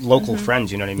great local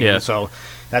friends. You know what I mean? Yeah. So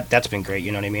that's been great.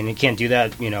 You know what I mean? You can't do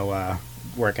that.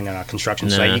 Working on a construction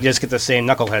site, you just get the same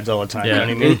knuckleheads all the time. Yeah.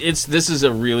 You know what I mean? This is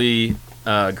a really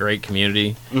great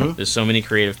community. Mm-hmm. There's so many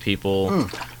creative people.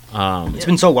 It's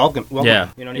been so welcome. Yeah,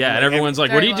 you know what I mean? and everyone's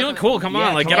like, "What are you doing? Cool, come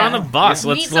on, like, get on the bus. Yeah.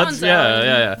 Let's,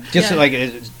 yeah. Just like,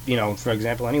 for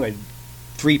example, anyway,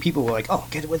 3 people were like, "Oh,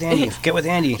 get with Andy, get with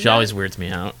Andy." She always weirds me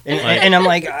out. And I'm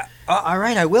like, "All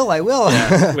right, I will."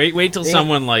 Yeah. Wait till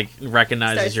someone like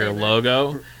recognizes your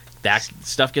logo. That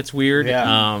stuff gets weird.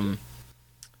 Yeah.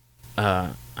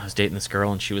 I was dating this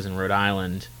girl, and she was in Rhode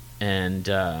Island, and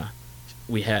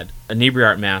we had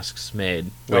inebriate masks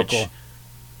made, which cool.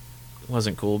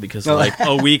 wasn't cool because like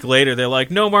a week later they're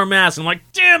like, no more masks. I'm like,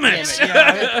 damn it!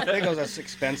 Yeah, there goes that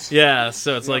expense. Yeah,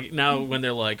 so it's like now when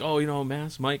they're like, oh,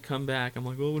 masks might come back. I'm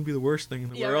like, well, it wouldn't be the worst thing in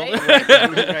the world.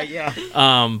 Right? Right, yeah.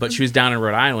 But she was down in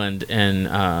Rhode Island, and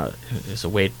there's a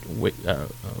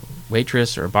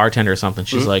waitress or a bartender or something.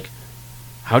 She's like,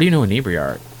 how do you know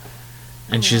inebriate?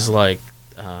 And she's like,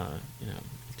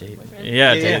 dating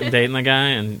the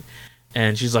guy,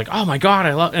 and she's like, oh my god,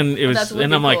 I love, and it was,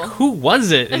 and I'm like, who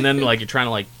was it? And then like you're trying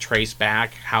to like trace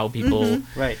back how people,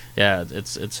 right? Yeah, it's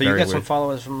so very you got weird. some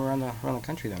followers from around the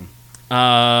country then.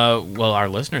 Well, our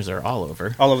listeners are all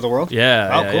over the world. Yeah.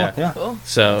 Oh, cool. Yeah. Cool.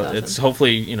 So That's it's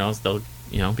hopefully they'll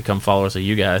become followers of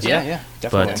you guys. Yeah,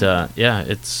 definitely. But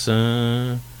it's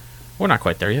we're not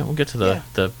quite there yet. We'll get to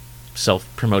the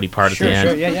self-promoting part at the end.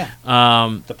 Sure, yeah.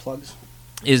 The plugs.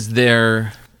 Is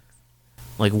there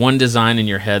like one design in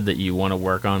your head that you want to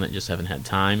work on that you just haven't had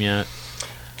time yet?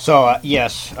 So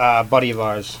yes, a buddy of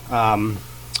ours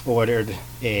ordered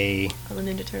the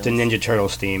Ninja Turtles. The Ninja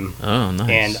Turtles theme. Oh, nice.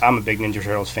 And I'm a big Ninja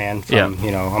Turtles fan. I'm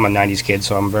a '90s kid,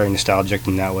 so I'm very nostalgic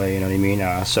in that way. You know what I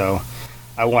mean? So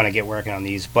I want to get working on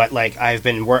these, but like I've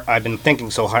been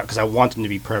thinking so hard because I want them to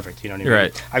be perfect. You know what I mean?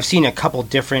 Right. I've seen a couple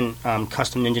different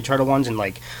custom Ninja Turtle ones, and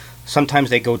like sometimes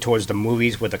they go towards the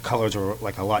movies where the colors are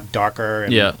like a lot darker.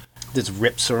 And there's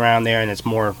rips around there, and it's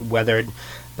more weathered.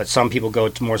 But some people go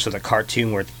to more to the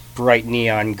cartoon where it's bright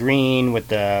neon green with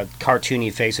the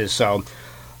cartoony faces. So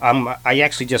I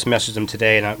actually just messaged him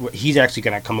today, and he's actually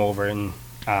going to come over and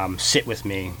sit with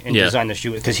me and design the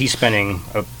shoe because he's spending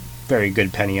a very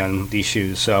good penny on these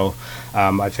shoes. So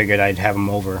I figured I'd have him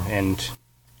over and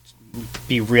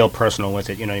be real personal with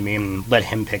it, you know what I mean, and let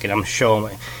him pick it. I'm show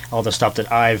him all the stuff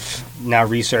that I've now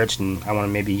researched, and I want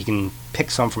to maybe he can pick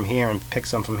some from here and pick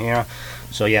some from here.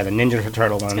 So yeah, the Ninja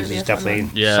Turtle one is definitely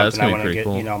something I want to get,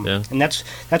 cool. And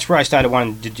that's where I started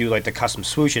wanting to do like the custom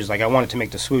swooshes. Like I wanted to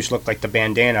make the swoosh look like the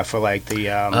bandana for like the the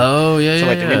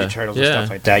Ninja Turtles and stuff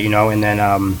like that, and then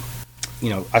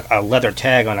a leather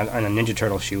tag on a Ninja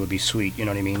Turtle shoe would be sweet, you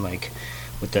know what I mean, like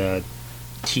with the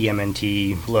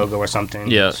TMNT logo or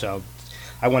something. Yeah. So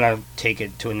I want to take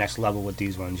it to a next level with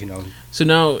these ones, So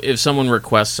now, if someone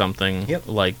requests something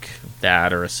like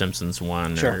that, or a Simpsons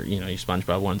one, or your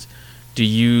SpongeBob ones, do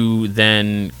you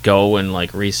then go and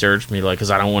like research me, like, because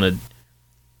I don't want to.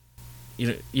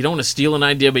 You don't want to steal an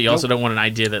idea, but you also don't want an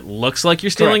idea that looks like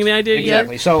you're stealing the idea.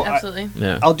 Exactly. So absolutely.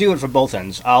 I'll do it for both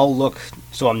ends. I'll look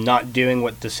so I'm not doing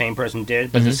what the same person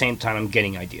did, but at the same time I'm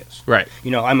getting ideas. Right.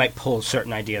 I might pull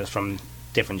certain ideas from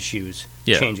different shoes,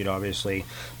 change it obviously,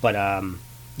 but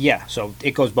so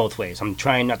it goes both ways. I'm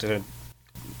trying not to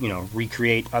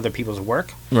recreate other people's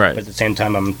work, right, but at the same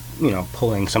time I'm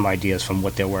pulling some ideas from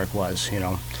what their work was,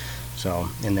 so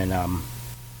and then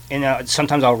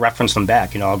sometimes I'll reference them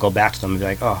back, I'll go back to them and be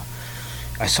like, oh,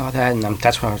 I saw that, and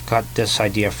that's where I got this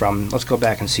idea from. Let's go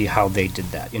back and see how they did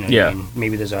that. What I mean?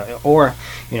 Maybe there's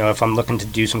if I'm looking to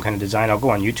do some kind of design, I'll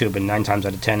go on YouTube, and 9 times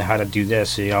out of 10, how to do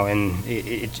this, and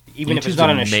even if it's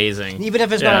not on a amazing. Even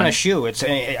if it's not on a shoe, it's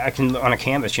I can on a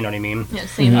canvas. You know what I mean? Yeah,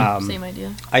 same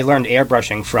idea. I learned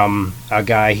airbrushing from a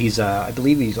guy. He's I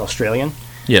believe he's Australian.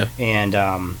 Yeah, and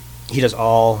he does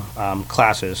all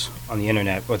classes on the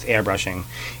internet with airbrushing,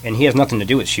 and he has nothing to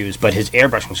do with shoes, but his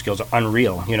airbrushing skills are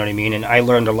unreal, you know what I mean? And I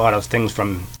learned a lot of things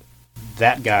from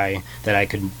that guy that I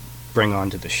could bring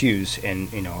onto the shoes, and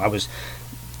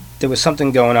there was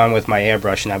something going on with my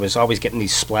airbrush, and I was always getting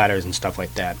these splatters and stuff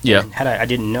like that. Yeah. And I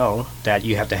didn't know that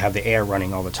you have to have the air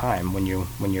running all the time when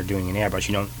you're doing an airbrush.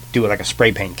 You don't do it like a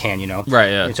spray paint can, Right,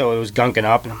 yeah. And so it was gunking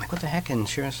up, and I'm like, what the heck? And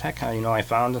sure as heck, I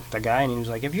found the guy, and he was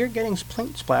like, if you're getting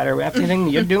paint splatter after anything,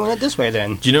 you're doing it this way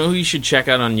then. Do you know who you should check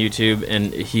out on YouTube?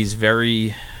 And he's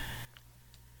very...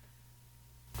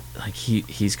 like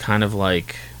he's kind of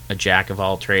like a jack of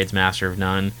all trades, master of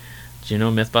none. Do you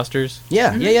know MythBusters?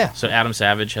 Yeah, yeah. So Adam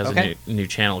Savage has a new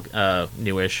channel,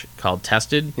 newish, called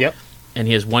Tested. Yep. And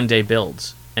he has one-day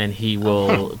builds, and he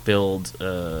will build,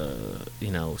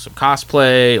 some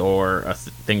cosplay or a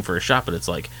thing for a shop. But it's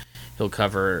like he'll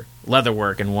cover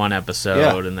leatherwork in one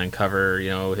episode, and then cover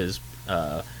his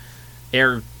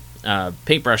air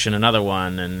paintbrush in another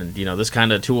one, and this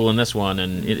kind of tool in this one,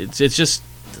 and it's just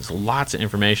there's lots of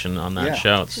information on that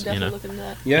show. It's, should definitely look into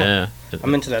that. Yeah.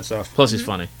 I'm into that stuff. Plus, he's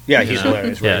funny. Yeah, he's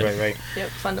hilarious. Right. Yep,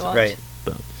 fun to watch. Right.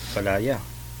 But yeah.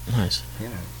 Nice. Yeah.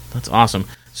 That's awesome.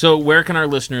 So, where can our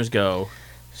listeners go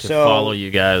to follow you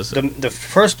guys? The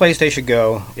first place they should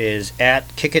go is at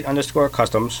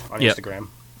kickit_customs on Instagram.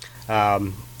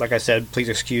 Like I said, please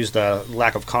excuse the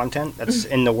lack of content that's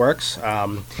in the works.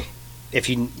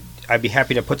 I'd be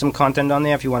happy to put some content on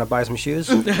there if you want to buy some shoes.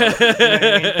 You know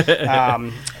what I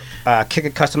mean? Kick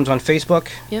It Customs on Facebook.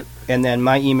 Yep. And then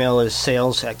my email is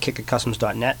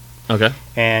sales@kickitcustoms.net. Okay.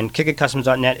 And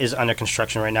kickitcustoms.net is under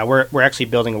construction right now. We're actually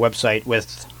building a website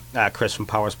with Chris from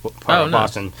Power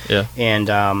Boston. Nice. Yeah.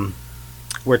 And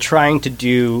we're trying to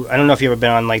do. I don't know if you've ever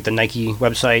been on like the Nike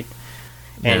website,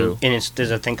 and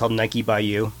there's a thing called Nike by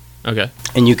You. Okay.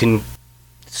 And you can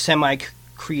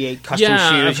create custom shoes.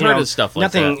 I've heard of stuff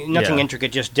like that. Nothing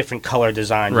intricate, just different color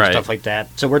designs and stuff like that.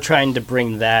 So we're trying to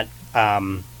bring that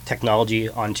technology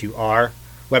onto our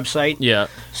website. Yeah.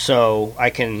 So I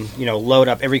can, load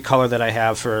up every color that I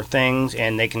have for things,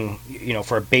 and they can,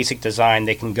 for a basic design,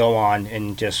 they can go on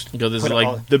and just go. This is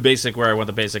like the basic where I want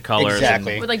the basic colors.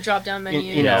 Exactly. With like drop down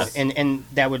menus. And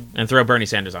that would throw Bernie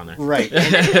Sanders on there. Right.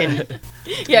 And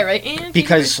yeah. Right. And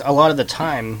because a lot of the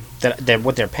time that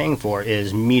what they're paying for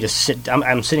is me to sit.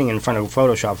 I'm sitting in front of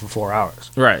Photoshop for 4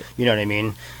 hours. Right. You know what I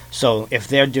mean? So if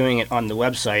they're doing it on the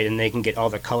website and they can get all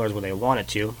the colors where they want it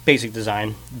to, basic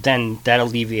design, then that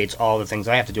alleviates all the things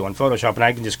I have to do on Photoshop, and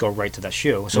I can just go right to that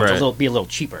shoe. So it'll be a little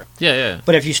cheaper. Yeah.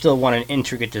 But if you still want an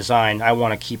intricate design, I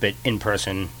want to keep it in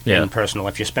person and personal.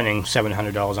 If you're spending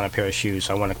 $700 on a pair of shoes,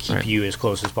 I want to keep you as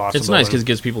close as possible. It's nice because it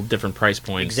gives people different price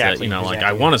points. Exactly. Like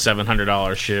I want a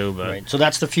 $700 shoe, but right. So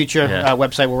that's the future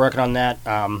website. We're working on that.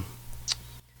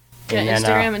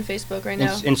 Instagram and Facebook right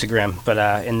now. Instagram, but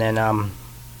and then.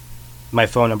 My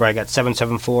phone number, I got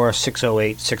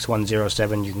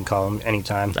 774-608-6107. You can call them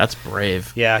anytime. That's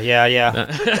brave. Yeah.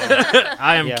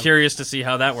 I am curious to see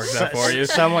how that works out for you.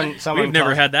 Someone We've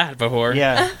never had that before.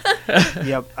 Yeah.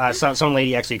 Yep. Some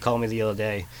lady actually called me the other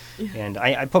day, and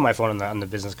I put my phone on the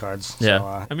business cards. Yeah.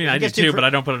 So, I mean, I do too, but I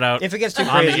don't put it out. If it gets too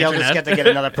crazy, I'll just get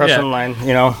another personal line.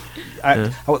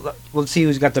 We'll see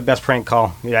who's got the best prank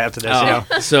call after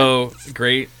this. So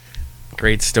great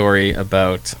story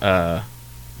about.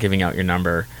 Giving out your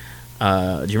number.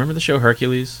 Do you remember the show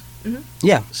Hercules? Mm-hmm.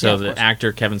 Yeah. So the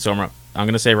actor Kevin Sorbo, I'm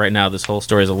going to say right now, this whole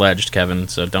story is alleged, Kevin,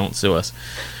 so don't sue us.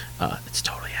 It's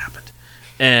totally happened.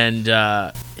 And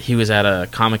he was at a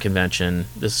comic convention.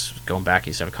 This is going back, he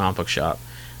used to have a comic book shop.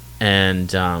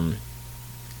 And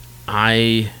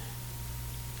I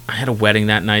had a wedding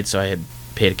that night, so I had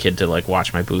paid a kid to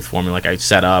watch my booth for me. I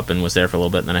set up and was there for a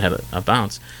little bit, and then I had a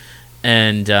bounce.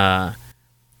 And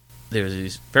there was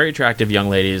these very attractive young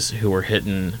ladies who were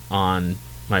hitting on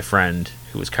my friend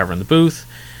who was covering the booth,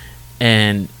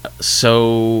 and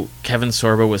so Kevin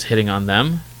Sorbo was hitting on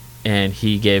them, and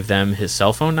he gave them his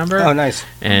cell phone number. Oh, nice!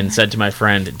 And said to my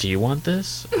friend, "Do you want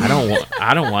this? I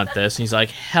don't want this." And he's like,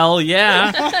 "Hell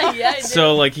yeah!" Yeah.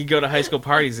 So he'd go to high school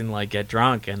parties and get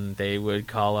drunk, and they would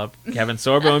call up Kevin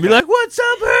Sorbo and be like, "What's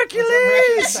up,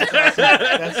 Hercules?"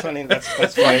 That's funny. That's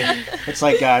funny. It's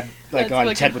like on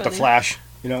Ted with the Flash.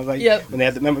 When they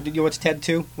had remember, did you watch Ted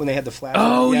 2 when they had the Flash?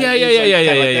 Oh, yeah.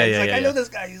 I know this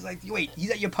guy. He's like, wait,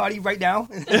 he's at your party right now?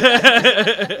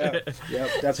 That's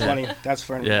funny. That's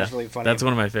funny. Yeah. That's really funny. That's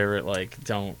one of my favorite,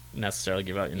 don't necessarily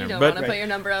give out your number. You don't want to put your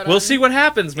number out We'll see what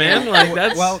happens, man.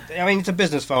 That's... Well, I mean, it's a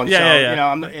business phone,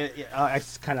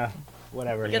 it's kind of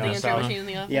whatever. You get the answer machine in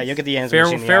the office. Yeah, you get the answer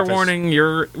machine in the fair office. Warning,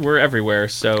 we're everywhere,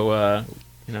 so,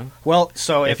 Well,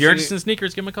 so if you're interested in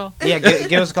sneakers, give me a call. Yeah,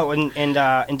 give us a call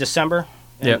in December.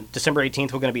 Yep. December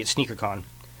 18th, we're going to be at SneakerCon.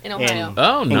 In Ohio.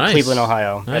 Nice. In Cleveland,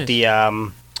 Ohio. Nice. At the, I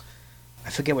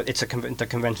forget what, it's the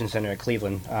convention center at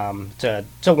Cleveland.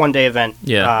 It's a one-day event.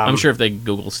 Yeah, I'm sure if they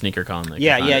Google SneakerCon, they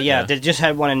can find it. They just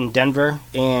had one in Denver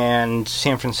and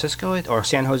San Francisco, or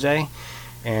San Jose.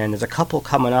 And there's a couple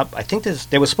coming up. I think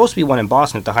there was supposed to be one in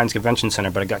Boston at the Heinz Convention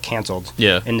Center, but it got canceled.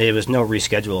 Yeah. And there was no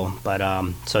reschedule. But,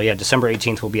 December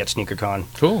 18th, we'll be at SneakerCon.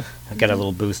 Cool. I've got a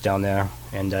little booth down there.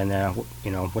 And then,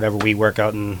 whatever we work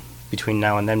out in between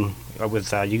now and then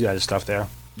with you guys' stuff there.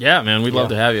 Yeah, man, we'd love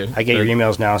to have you. I get your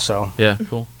emails now, so. Yeah,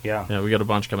 cool. Yeah. We got a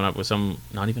bunch coming up with some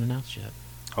not even announced yet.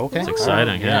 Okay. It's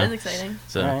exciting, yeah. It is exciting.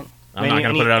 So, All right. I'm not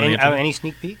going to put it out on the internet. Any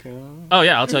sneak peek? Oh,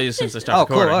 yeah, I'll tell you since I start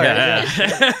recording. Cool. Yeah.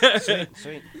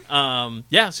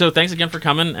 Sweet. So thanks again for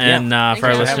coming. And for our Thanks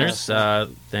for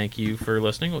listeners, thank you for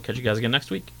listening. We'll catch you guys again next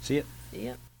week. See ya. See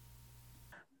ya.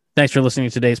 Thanks for listening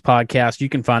to today's podcast. You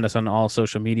can find us on all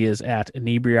social medias at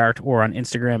Inebriart or on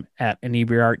Instagram at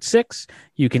Inebriart6.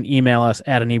 You can email us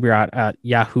at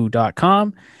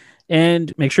inebriart@yahoo.com.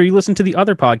 And make sure you listen to the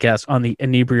other podcasts on the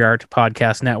Inebriart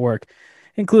Podcast Network,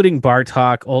 including Bar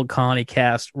Talk, Old Colony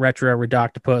Cast, Retro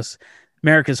Redoctopus,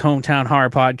 America's Hometown Horror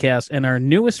Podcast, and our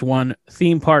newest one,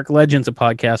 Theme Park Legends, a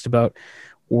podcast about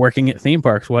working at theme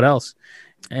parks. What else?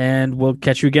 And we'll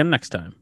catch you again next time.